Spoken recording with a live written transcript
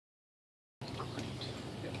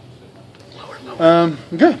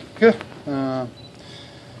Good, good. It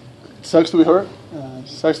sucks to be hurt. It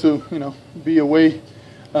sucks to be away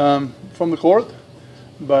from the court,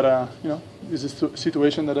 but this is a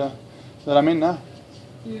situation that I'm in now.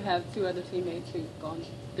 You have two other teammates who've gone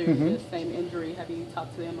through the same injury. Have you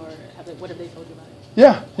talked to them, or what have they told you about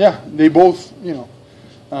it? Yeah. They both,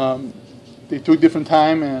 they took different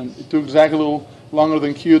time, and it took Zach a little longer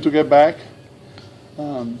than Q to get back.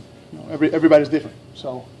 Everybody's different,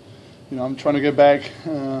 so I'm trying to get back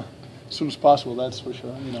as soon as possible. That's for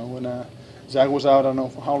sure. When Zach was out, I don't know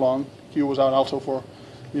for how long. Q was out also for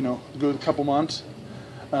a good couple months.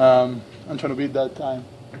 I'm trying to beat that time.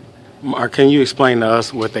 Mark, can you explain to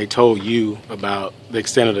us what they told you about the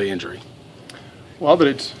extent of the injury? Well, that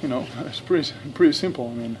it's pretty simple.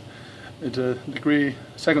 I mean, it's a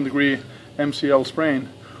second degree MCL sprain,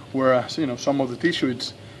 where some of the tissue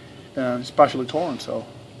is partially torn. So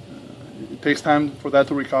it takes time for that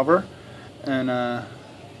to recover, and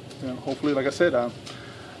hopefully, like I said,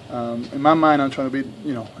 in my mind, I'm trying to beat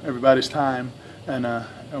everybody's time, and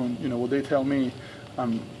what they tell me,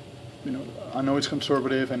 I know it's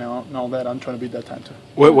conservative and all that. I'm trying to beat that time too.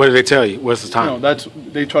 What did they tell you? What's the time?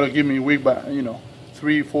 They try to give me week by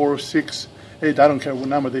 3, 4, 6, 8. I don't care what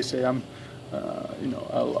number they say.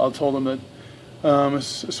 I'll tell them that as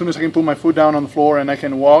soon as I can put my foot down on the floor and I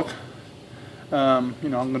can walk, I'm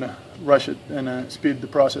gonna rush it and speed the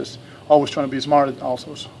process. Always trying to be smart,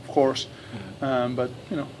 also, of course. But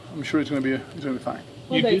I'm sure it's gonna be fine.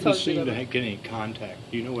 You didn't seem to get any contact.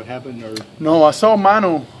 Do you know what happened? Or no, I saw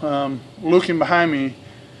Manu looking behind me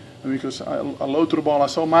because I low to the ball. I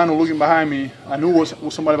saw Manu looking behind me. I knew it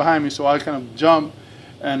was somebody behind me, so I kind of jumped,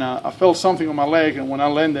 and I felt something on my leg. And when I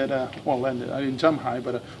landed, I didn't jump high,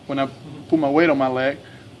 but when I put my weight on my leg,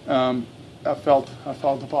 I felt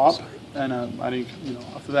the pop, and I think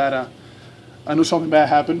after that I knew something bad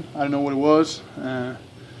happened. I didn't know what it was,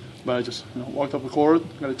 but I just walked up the court,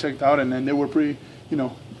 got it checked out, and then they were pretty.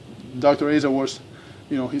 Dr. Asa was,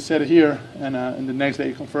 he said it here, and the next day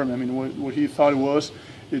he confirmed. I mean, what he thought it was,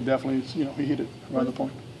 it definitely, he hit it right on the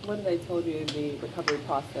point. What have they told you the recovery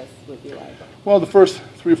process would be like? Well, the first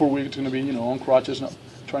 3 or 4 weeks is going to be, on crutches,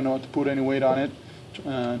 try not to put any weight on it,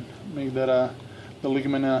 make that the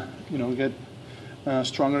ligament, get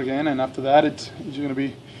stronger again, and after that, it's going to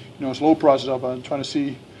be, a slow process of trying to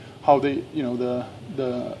see how they,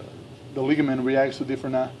 the ligament reacts to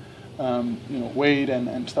different. Weight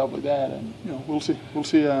and stuff like that, and we'll see.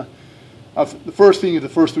 The first thing is the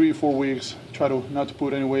first 3 or 4 weeks, try to not to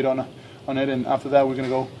put any weight on it, and after that we're gonna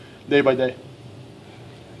go day by day.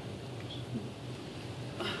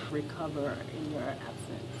 Recover in your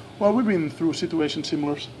absence. Well, we've been through situations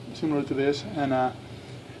similar to this, and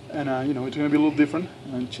it's gonna be a little different,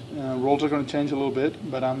 and roles are gonna change a little bit,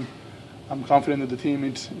 but I'm confident that the team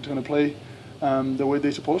it's gonna play the way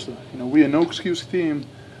they're supposed to. We are no excuse team.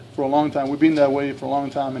 For a long time, we've been that way for a long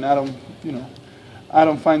time, and I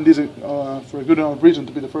don't find this for a good enough reason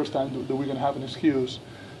to be the first time that we're going to have an excuse.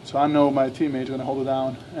 So I know my teammates are going to hold it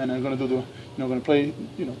down, and they're going to do going to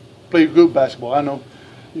play good basketball. I know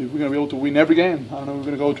we're going to be able to win every game. I don't know if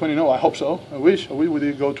we're going to go 20-0. I hope so. I wish we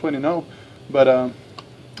did go 20-0, but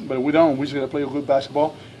we don't. We just got to play good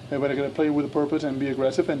basketball. Everybody got to play with a purpose and be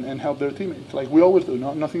aggressive and help their teammates like we always do.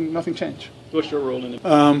 Nothing changed. What's your role in it?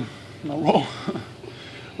 My role.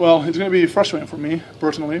 Well, it's going to be frustrating for me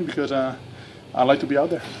personally because I like to be out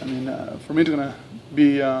there. I mean, for me, it's going to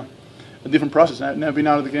be a different process. I've never been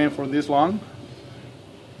out of the game for this long,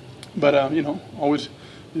 but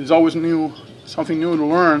there's always something new to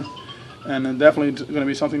learn, and definitely it's going to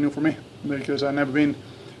be something new for me because I've never been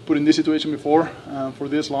put in this situation before for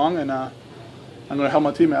this long, and I'm going to help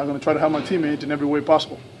my teammate. I'm going to try to help my teammates in every way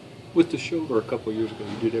possible. With the shoulder a couple of years ago,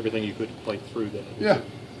 you did everything you could to play through that. Yeah.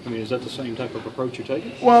 I mean, is that the same type of approach you're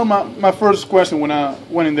taking? Well, my first question when I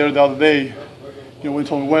went in there the other day, when they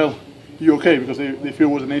told me, well, you okay? Because they feel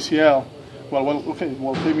it was an ACL. Well, okay,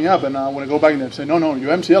 pick me up. And when I go back in there and say, no,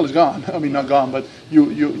 your MCL is gone. I mean, not gone, but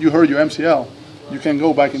you hurt your MCL. You can't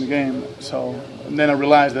go back in the game. So and then I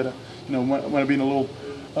realized that, when I've been a little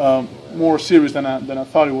more serious than I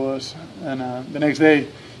thought it was. And the next day,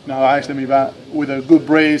 I asked them about with a good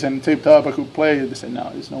brace and taped up, I could play. They said, no,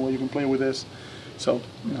 there's no way you can play with this. So,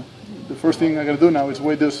 the first thing I got to do now is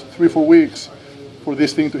wait those 3 or 4 weeks for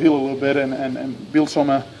this thing to heal a little bit and build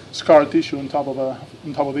some scar tissue on top of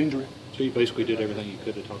the injury. So you basically did everything you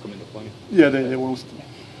could to talk them into playing? Yeah, they will.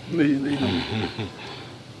 They